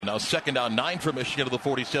Now 2nd down 9 for Michigan to the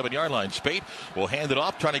 47-yard line. Spate will hand it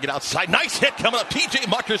off, trying to get outside. Nice hit coming up. T.J.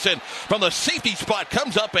 Mutcherson from the safety spot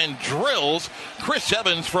comes up and drills Chris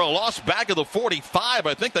Evans for a loss back of the 45.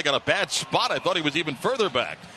 I think they got a bad spot. I thought he was even further back.